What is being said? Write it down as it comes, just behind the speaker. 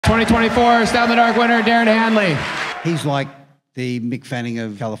2024 Stab in the Dark winner, Darren Handley. He's like the Mick Fanning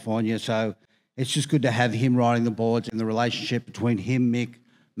of California, so it's just good to have him riding the boards, and the relationship between him, Mick,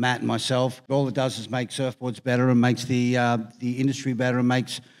 Matt and myself. All it does is make surfboards better and makes the industry better and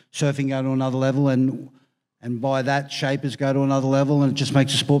makes surfing go to another level, and by that, shapers go to another level, and it just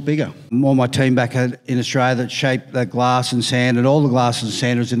makes the sport bigger. All my team back in Australia that shape the glass and sand, and all the glasses and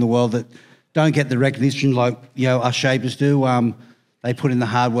sanders in the world that don't get the recognition like us shapers do, they put in the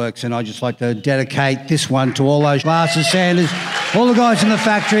hard works, and I just like to dedicate this one to all those glasses, sanders, all the guys in the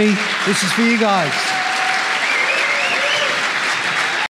factory. This is for you guys.